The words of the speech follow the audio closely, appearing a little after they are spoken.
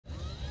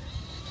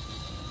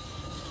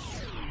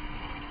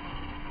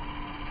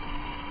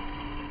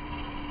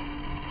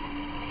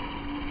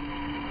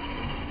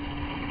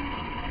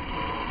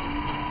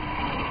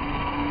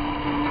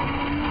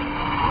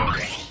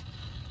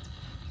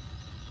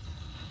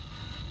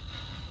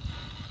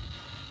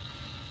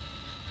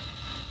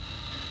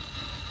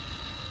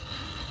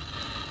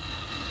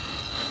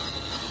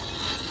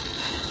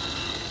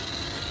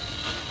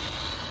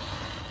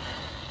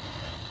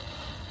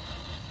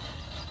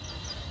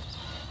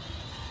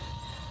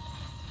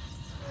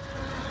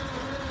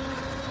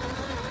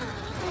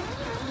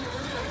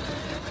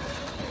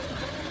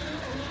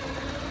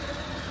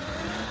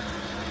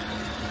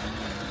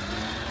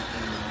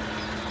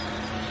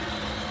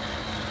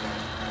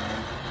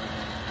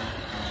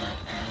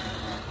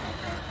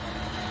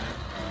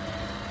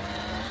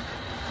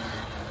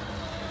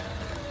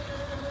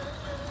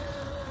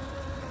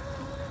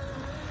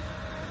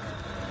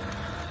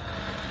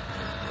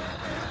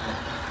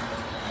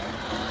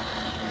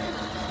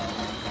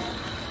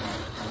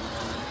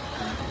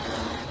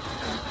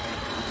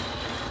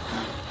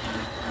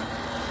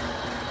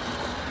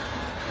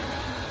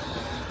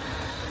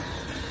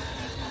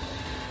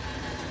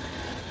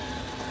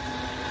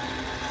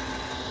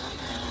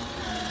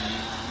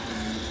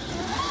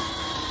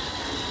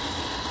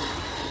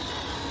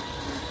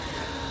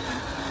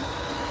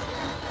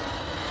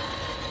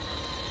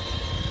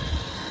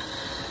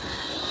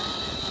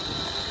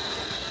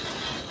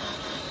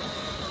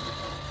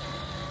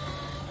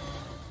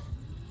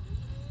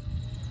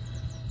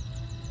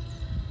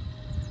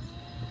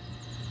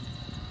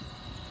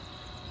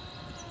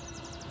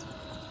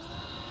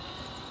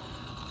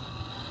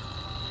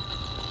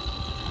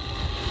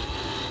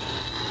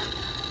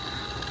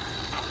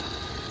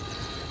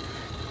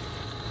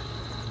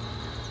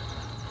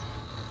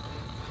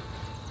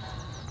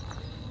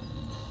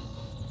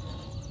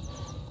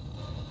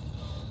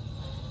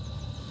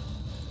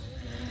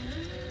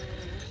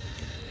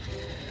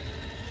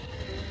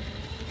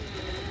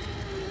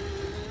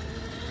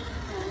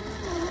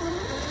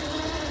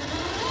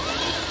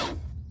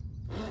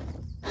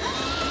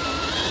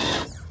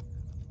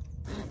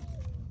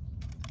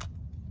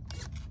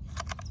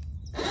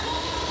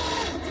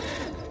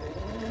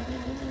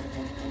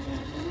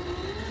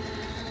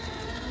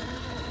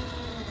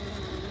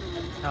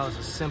That was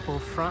a simple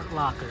front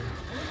locker.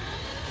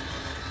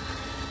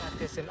 Got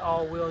this in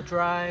all-wheel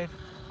drive,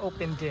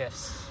 open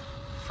diffs,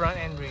 front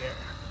and rear.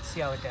 Let's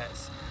see how it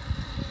does.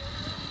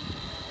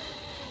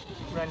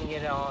 Running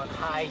it on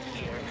high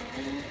gear.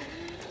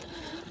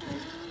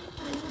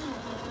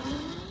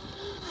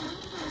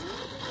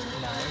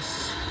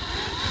 Nice.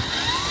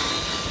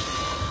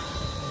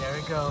 There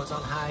it goes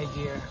on high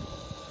gear.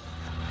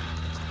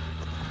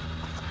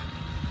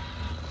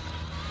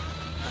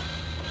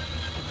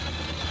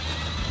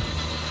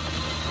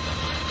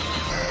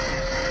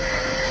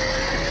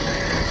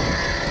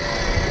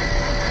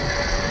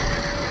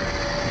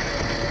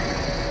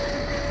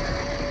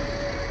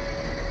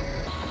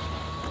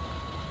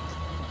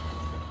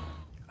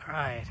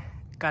 Alright,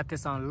 got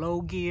this on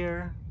low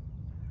gear,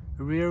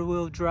 rear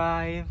wheel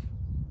drive,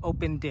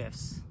 open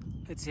diffs.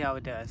 Let's see how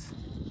it does.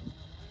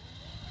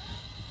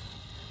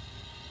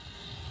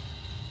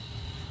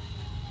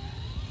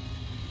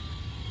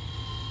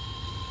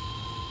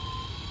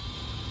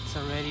 It's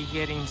already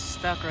getting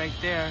stuck right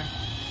there.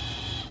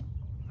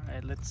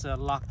 Alright, let's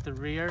lock the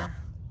rear.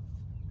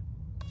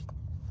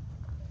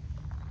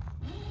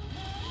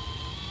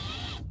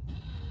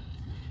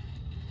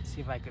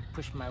 See if I could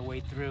push my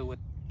way through with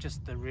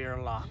just the rear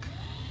lock.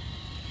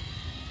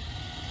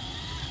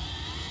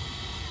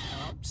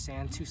 Oh,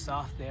 sand too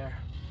soft there.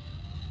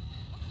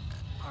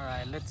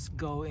 Alright, let's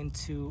go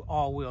into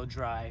all-wheel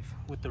drive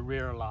with the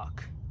rear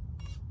lock.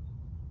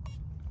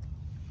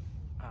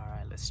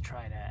 Alright, let's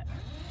try that.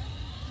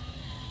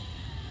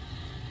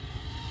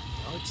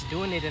 Oh, it's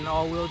doing it in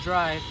all-wheel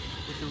drive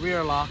with the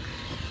rear lock.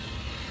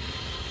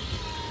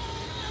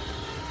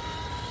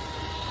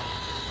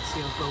 Let's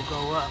see if it'll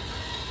go up.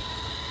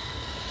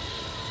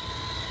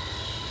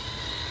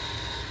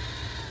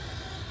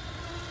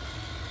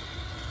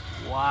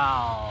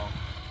 Wow,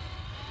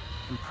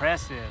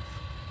 impressive.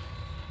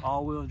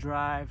 All-wheel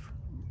drive,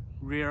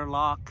 rear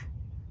lock,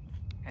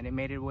 and it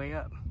made it way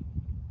up.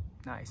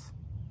 Nice.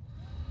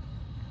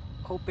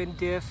 Open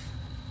diff,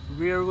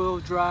 rear wheel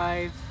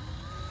drive,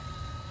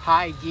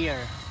 high gear.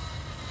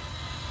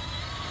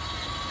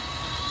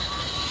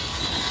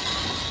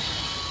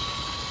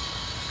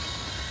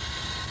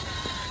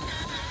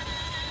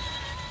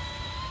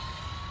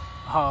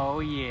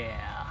 Oh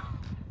yeah.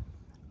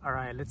 All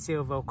right, let's see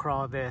if we'll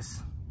crawl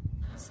this.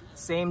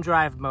 Same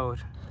drive mode,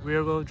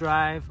 rear wheel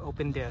drive,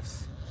 open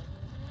diffs.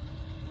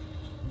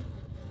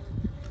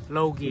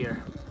 Low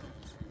gear.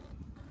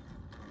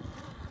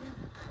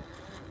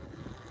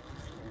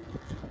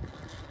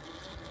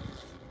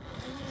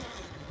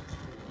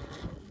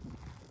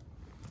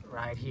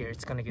 Right here,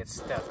 it's gonna get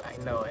stuck, I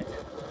know it.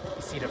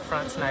 You see the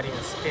front's not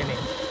even spinning.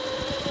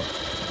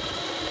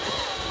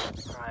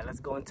 All right, let's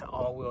go into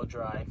all-wheel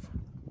drive.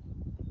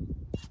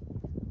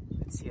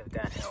 Let's see if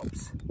that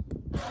helps.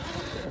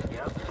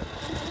 Yep.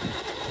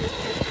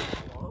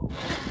 Whoa.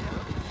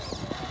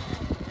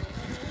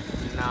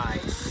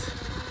 Nice.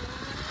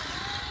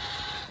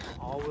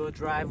 All-wheel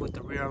drive with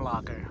the rear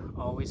locker.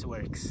 Always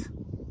works.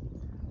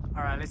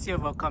 Alright, let's see if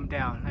it'll come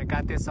down. I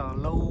got this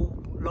on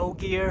low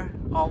gear,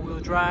 all-wheel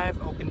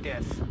drive, open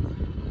diff.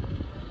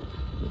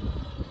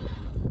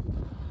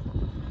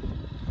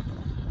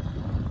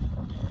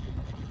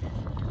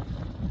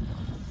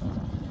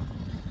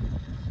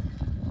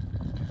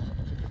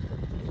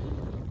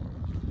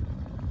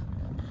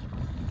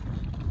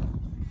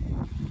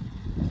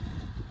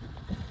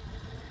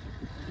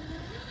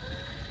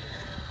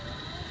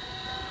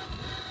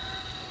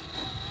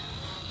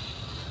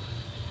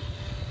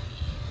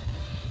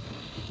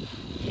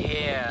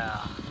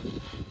 Yeah.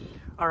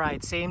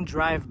 Alright, same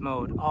drive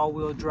mode.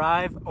 All-wheel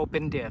drive,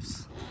 open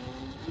diffs.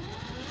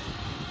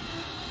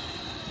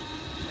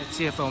 Let's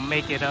see if it'll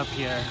make it up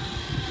here.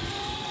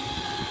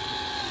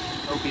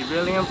 I'll be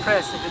really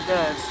impressed if it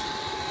does.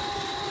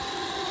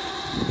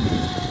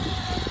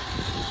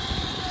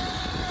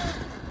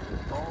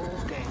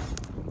 Okay.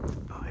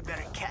 Oh, I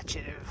better catch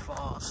it if it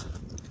falls.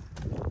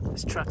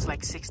 This truck's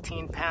like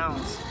 16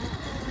 pounds.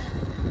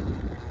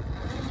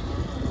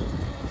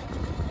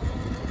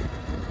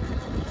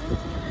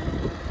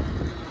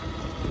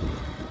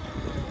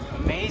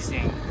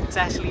 Amazing, it's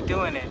actually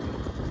doing it.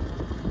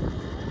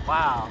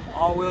 Wow,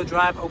 all-wheel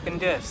drive, open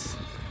diffs.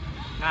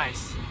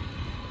 Nice.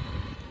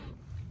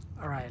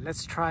 All right,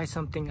 let's try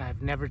something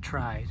I've never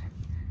tried.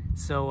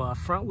 So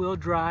front-wheel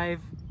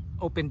drive,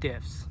 open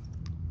diffs.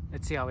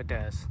 Let's see how it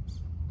does.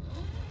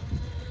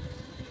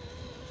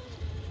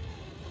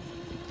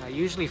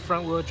 Usually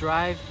front-wheel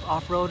drive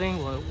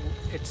off-roading, well,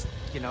 it's,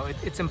 you know,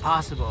 it's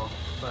impossible.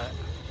 But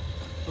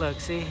look,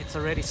 see, it's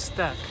already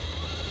stuck.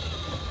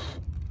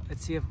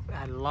 Let's see if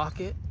I lock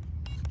it.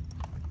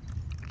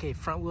 Okay,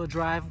 front wheel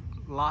drive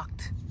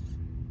locked.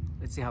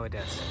 Let's see how it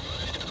does.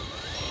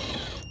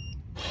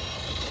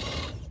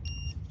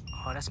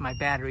 Oh, that's my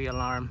battery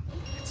alarm.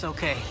 It's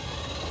okay.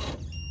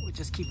 We'll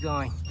just keep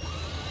going.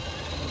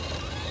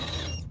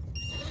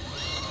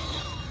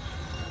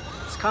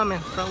 It's coming,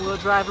 front wheel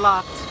drive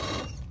locked.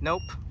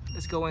 Nope,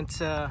 let's go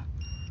into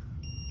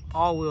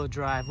all wheel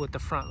drive with the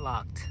front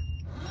locked.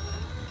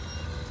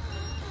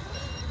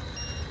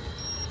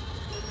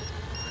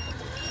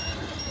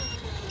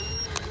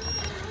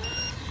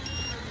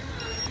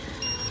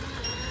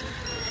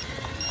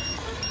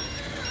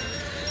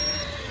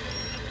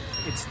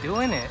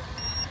 doing it.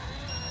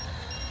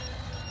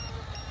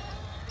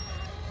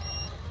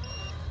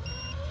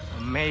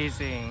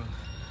 Amazing.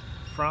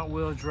 Front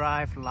wheel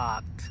drive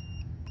locked.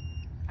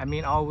 I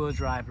mean all wheel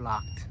drive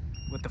locked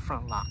with the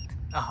front locked.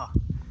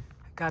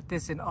 Got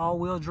this in all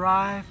wheel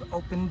drive,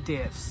 open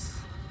diffs.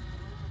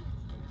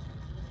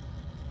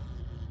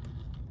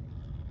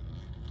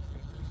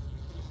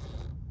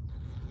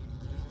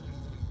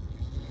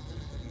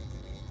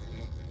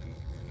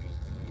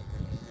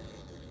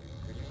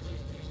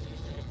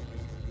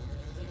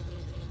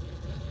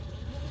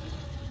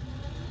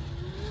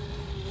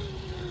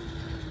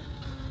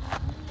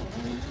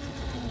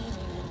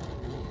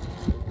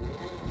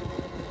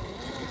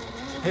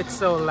 It's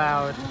so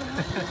loud.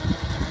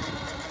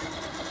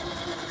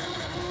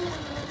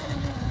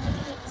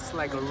 It's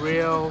like a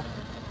real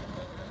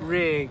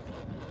rig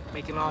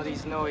making all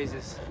these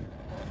noises.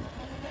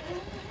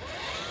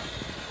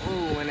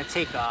 Ooh, and a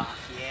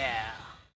takeoff, yeah.